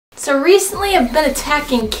So recently I've been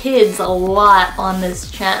attacking kids a lot on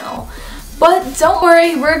this channel. But don't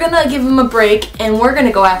worry, we're gonna give them a break and we're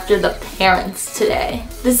gonna go after the parents today.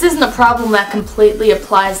 This isn't a problem that completely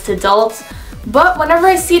applies to adults, but whenever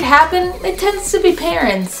I see it happen, it tends to be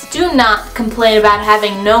parents. Do not complain about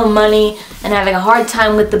having no money and having a hard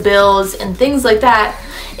time with the bills and things like that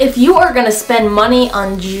if you are gonna spend money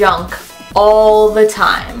on junk all the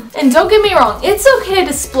time. And don't get me wrong, it's okay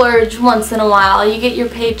to splurge once in a while. You get your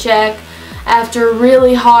paycheck after a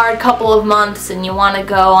really hard couple of months and you want to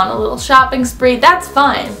go on a little shopping spree, that's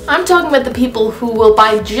fine. I'm talking about the people who will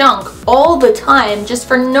buy junk all the time just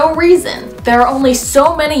for no reason. There are only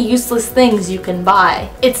so many useless things you can buy.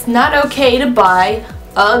 It's not okay to buy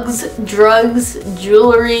Uggs, drugs,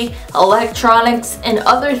 jewelry, electronics, and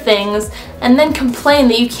other things and then complain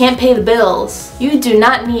that you can't pay the bills. You do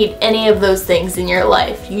not need any of those things in your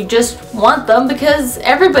life. You just want them because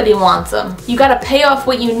everybody wants them. You gotta pay off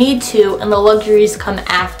what you need to and the luxuries come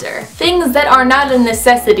after. Things that are not a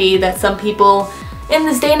necessity that some people in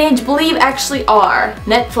this day and age believe actually are.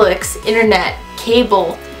 Netflix, internet,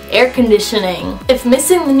 cable, air conditioning. If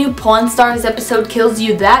missing the new Pawn Stars episode kills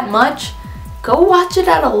you that much, go watch it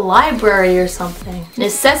at a library or something.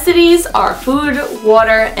 Necessities are food,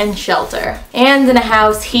 water, and shelter. And in a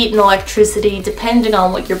house, heat and electricity, depending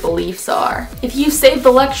on what your beliefs are. If you save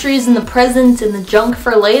the luxuries in the present and the junk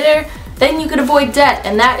for later, then you could avoid debt,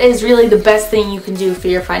 and that is really the best thing you can do for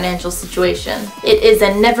your financial situation. It is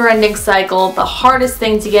a never-ending cycle, the hardest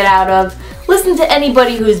thing to get out of. Listen to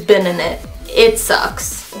anybody who's been in it. It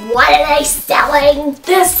sucks. What are they selling?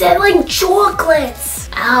 They're selling chocolates.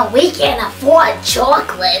 Oh, we can't afford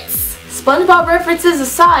chocolates. SpongeBob references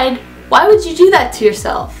aside, why would you do that to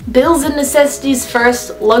yourself? Bills and necessities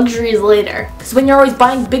first, luxuries later. Because when you're always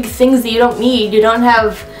buying big things that you don't need, you don't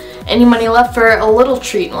have any money left for a little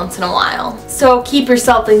treat once in a while. So keep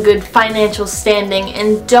yourself in good financial standing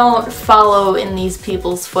and don't follow in these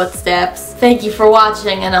people's footsteps. Thank you for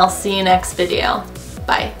watching and I'll see you next video.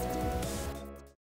 Bye.